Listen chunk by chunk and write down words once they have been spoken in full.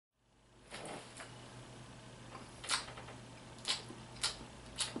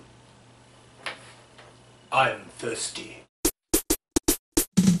I'm thirsty.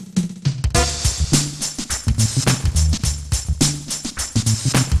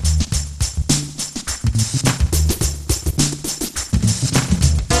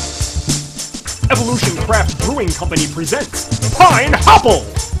 Evolution Craft Brewing Company presents Pineapple,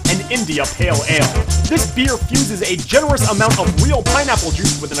 an India Pale Ale. This beer fuses a generous amount of real pineapple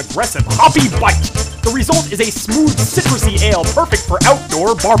juice with an aggressive, hoppy bite. The result is a smooth, citrusy ale perfect for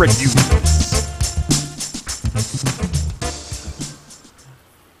outdoor barbecues.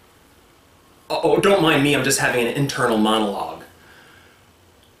 Oh, don't mind me, I'm just having an internal monologue.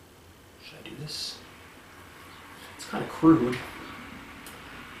 Should I do this? It's kind of crude.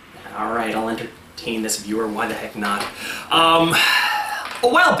 Alright, I'll entertain this viewer, why the heck not? A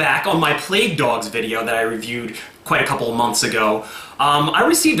while back on my Plague Dogs video that I reviewed quite a couple of months ago, I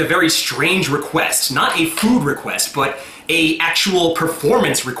received a very strange request. Not a food request, but a actual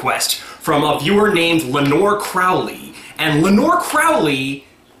performance request from a viewer named Lenore Crowley. And Lenore Crowley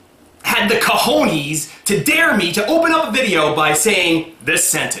had the cojones to dare me to open up a video by saying this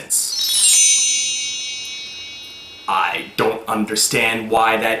sentence. I don't understand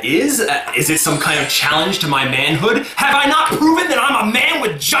why that is. Is it some kind of challenge to my manhood? Have I not proven that I'm a man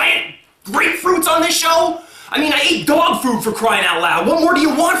with giant grapefruits on this show? I mean, I ate dog food for crying out loud. What more do you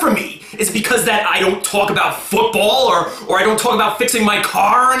want from me? Is it because that I don't talk about football or I don't talk about fixing my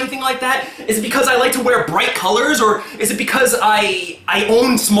car or anything like that? Is it because I like to wear bright colors, or is it because I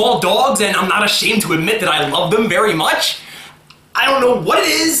own small dogs and I'm not ashamed to admit that I love them very much? I don't know what it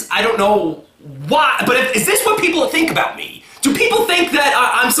is. I don't know why, but is this what people think about me? Do people think that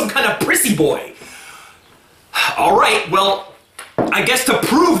I'm some kind of prissy boy? Alright, well, I guess to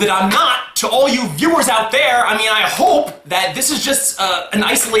prove that I'm not, to all you viewers out there, I mean, I hope that this is just an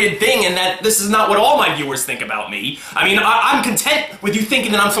isolated thing and that this is not what all my viewers think about me. I mean, I'm content with you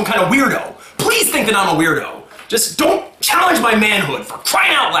thinking that I'm some kind of weirdo. Please think that I'm a weirdo. Just don't challenge my manhood, for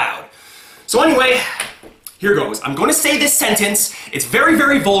crying out loud. So anyway, here goes. I'm going to say this sentence. It's very,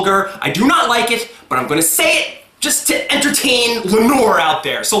 very vulgar. I do not like it, but I'm going to say it just to entertain Lenore out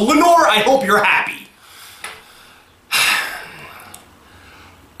there. So Lenore, I hope you're happy.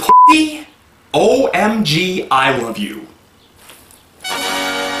 Pussy, OMG, I love you.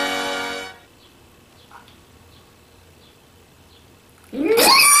 I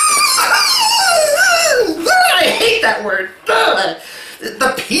hate that word.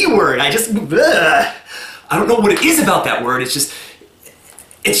 The P word. I don't know what it is about that word. It's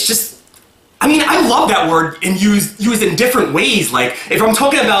just, I mean, I love that word and used in different ways. Like, if I'm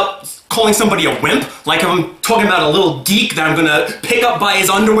talking about calling somebody a wimp, like I'm talking about a little geek that I'm gonna pick up by his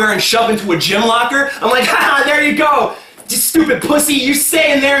underwear and shove into a gym locker, I'm like, haha, there you go, you stupid pussy, you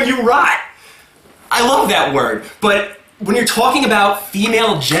stay in there and you rot. I love that word, but when you're talking about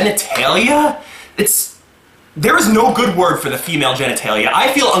female genitalia, there is no good word for the female genitalia.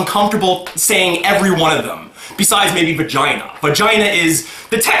 I feel uncomfortable saying every one of them, besides maybe vagina. Vagina is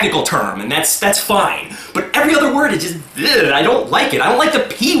the technical term, and that's fine. But every other word is just, ugh, I don't like it. I don't like the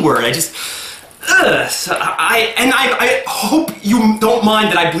P word. I just, ugh. So I hope you don't mind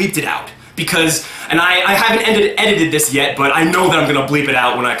that I bleeped it out. Because, and I haven't edited this yet, but I know that I'm going to bleep it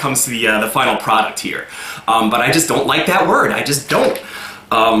out when it comes to the final product here. But I just don't like that word. I just don't.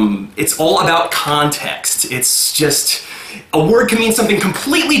 It's all about context. It's just, a word can mean something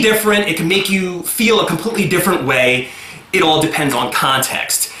completely different. It can make you feel a completely different way. It all depends on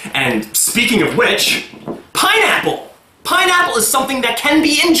context. And speaking of which, pineapple. Pineapple is something that can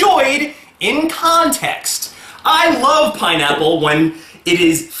be enjoyed in context. I love pineapple when it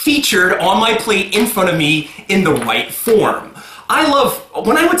is featured on my plate in front of me in the right form. I love,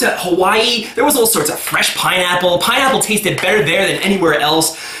 when I went to Hawaii, there was all sorts of fresh pineapple. Pineapple tasted better there than anywhere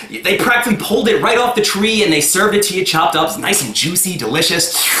else. They practically pulled it right off the tree and they served it to you chopped up. It's nice and juicy,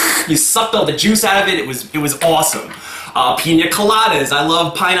 delicious. You sucked all the juice out of it. It was awesome. Pina coladas. I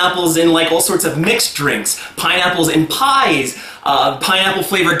love pineapples in like all sorts of mixed drinks. Pineapples in pies. Pineapple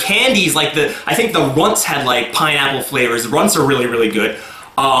flavored candies. Like I think the Runts had like pineapple flavors. The Runts are really, really good.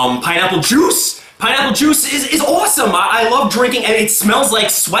 Pineapple juice. Pineapple juice is awesome. I love drinking, and it smells like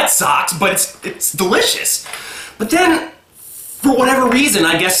sweat socks, but it's delicious. But then, for whatever reason,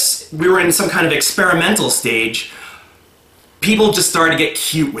 I guess we were in some kind of experimental stage, people just started to get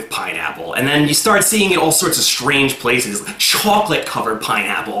cute with pineapple. And then you start seeing it all sorts of strange places. Chocolate-covered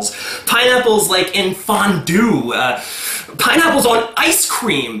pineapples. Pineapples like in fondue. Pineapples on ice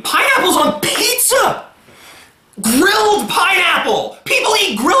cream. Pineapples on pizza! Grilled pineapple! People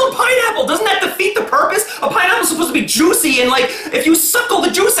eat grilled pineapple! Doesn't that defeat the purpose? A pineapple's supposed to be juicy, and like, if you suck all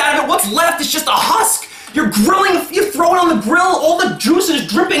the juice out of it, what's left is just a husk! You're grilling, you throw it on the grill, all the juice is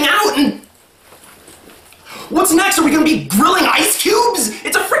dripping out, and What's next? Are we gonna be grilling ice cubes?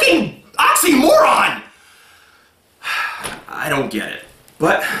 It's a freaking oxymoron! I don't get it.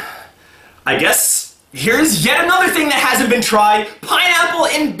 But I guess here's yet another thing that hasn't been tried. Pineapple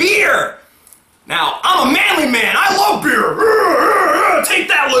in beer! Now, I'm a manly man. I love beer. Take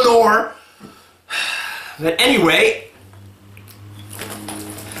that, Lenore. But anyway,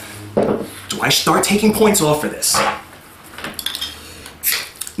 do I start taking points off for this?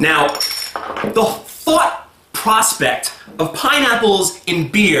 Now, the thought prospect of pineapples in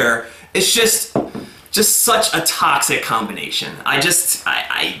beer is just such a toxic combination. I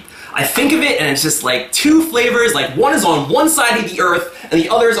think of it and it's just like two flavors, like one is on one side of the earth and the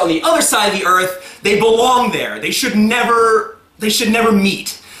other is on the other side of the earth. They belong there. They should never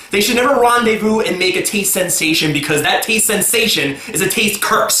meet. They should never rendezvous and make a taste sensation, because that taste sensation is a taste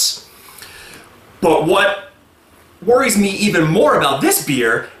curse. But what worries me even more about this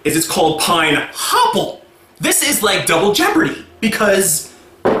beer is it's called Pine Hopple. This is like double jeopardy, because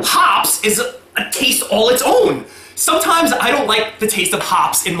hops is a taste all its own. Sometimes I don't like the taste of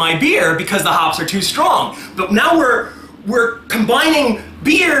hops in my beer because the hops are too strong. But now we're combining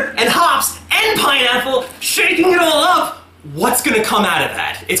beer and hops and pineapple, shaking it all up. What's gonna come out of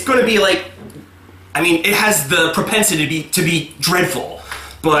that? It's gonna be like, I mean, it has the propensity to be dreadful,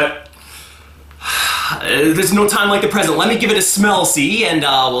 but there's no time like the present. Let me give it a smell, see, and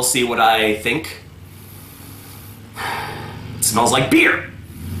we'll see what I think. It smells like beer.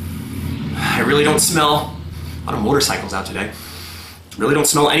 I really don't smell a lot of motorcycles out today. Really don't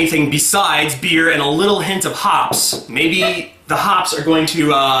smell anything besides beer and a little hint of hops. Maybe the hops are going to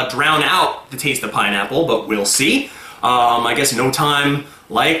drown out the taste of pineapple, but we'll see. I guess no time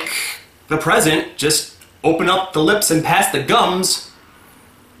like the present. Just open up the lips and pass the gums.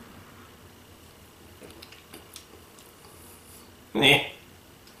 Eh.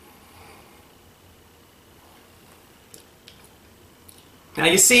 Now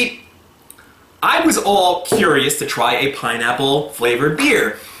you see, I was all curious to try a pineapple flavored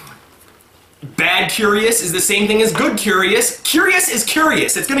beer. Bad curious is the same thing as good curious. Curious is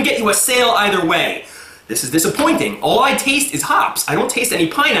curious. It's gonna get you a sale either way. This is disappointing. All I taste is hops. I don't taste any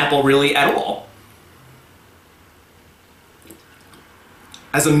pineapple really at all.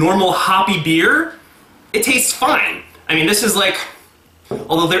 As a normal hoppy beer, it tastes fine. I mean, this is like,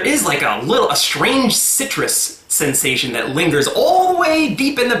 although there is like a strange citrus sensation that lingers all the way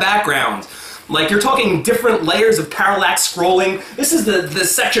deep in the background. Like you're talking different layers of parallax scrolling. This is the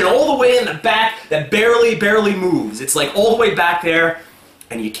section all the way in the back that barely moves. It's like all the way back there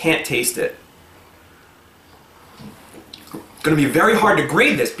and you can't taste it. It's gonna be very hard to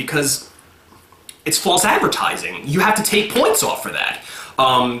grade this because it's false advertising. You have to take points off for that.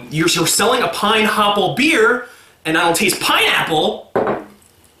 You're selling a pine hopple beer and I don't taste pineapple.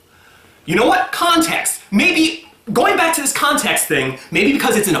 You know what? Context. Maybe, going back to this context thing, maybe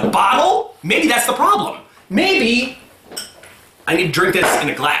because it's in a bottle, maybe that's the problem. Maybe I need to drink this in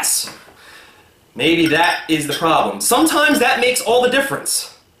a glass. Maybe that is the problem. Sometimes that makes all the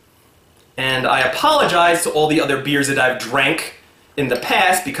difference. And I apologize to all the other beers that I've drank in the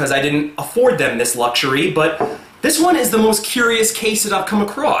past because I didn't afford them this luxury, but this one is the most curious case that I've come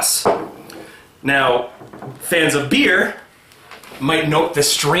across. Now, fans of beer might note the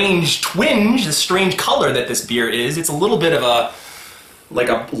strange twinge, the strange color that this beer is. It's a little bit of a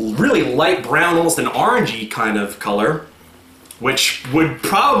really light brown, almost an orangey kind of color, which would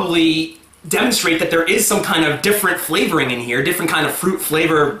probably demonstrate that there is some kind of different flavoring in here, different kind of fruit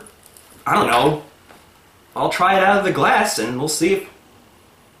flavor. I don't know. I'll try it out of the glass and we'll see if...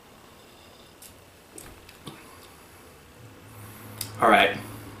 Alright.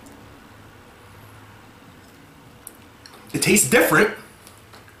 It tastes different.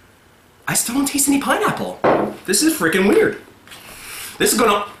 I still don't taste any pineapple. This is freaking weird. This is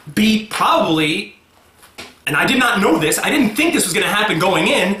gonna be probably, and I did not know this, I didn't think this was gonna happen going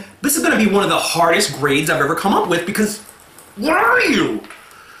in, this is gonna be one of the hardest grades I've ever come up with because, what are you?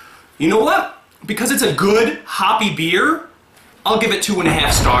 You know what? Because it's a good hoppy beer, I'll give it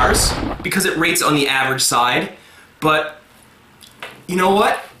 2.5 stars because it rates on the average side. But you know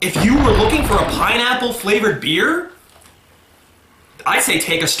what? If you were looking for a pineapple flavored beer, I'd say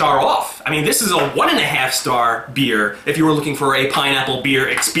take a star off. I mean, this is a 1.5 star beer if you were looking for a pineapple beer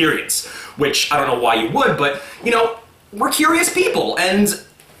experience, which I don't know why you would, but you know, we're curious people and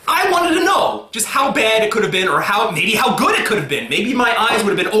I wanted to know just how bad it could have been or maybe how good it could have been. Maybe my eyes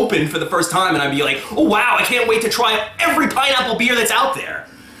would have been open for the first time and I'd be like, oh wow, I can't wait to try every pineapple beer that's out there.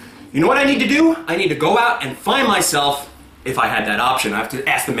 You know what I need to do? I need to go out and find myself, if I had that option, I have to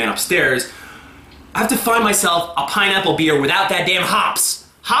ask the man upstairs, I have to find myself a pineapple beer without that damn hops.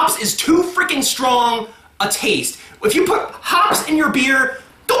 Hops is too freaking strong a taste. If you put hops in your beer,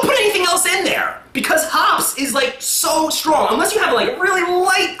 don't put anything else in there, because hops is like so strong. Unless you have like a really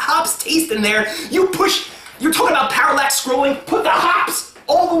light hops taste in there, you're talking about parallax scrolling, put the hops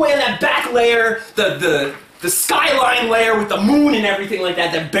all the way in that back layer, the skyline layer with the moon and everything like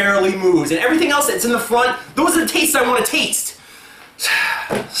that barely moves, and everything else that's in the front, those are the tastes I want to taste.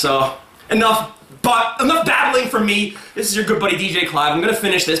 So, enough babbling from me. This is your good buddy Djclyve. I'm gonna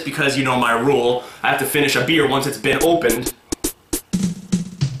finish this because you know my rule. I have to finish a beer once it's been opened.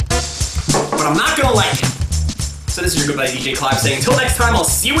 But I'm not gonna like it. So this is your good buddy Djclyve saying, until next time, I'll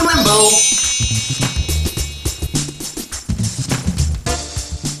see you in Limbo.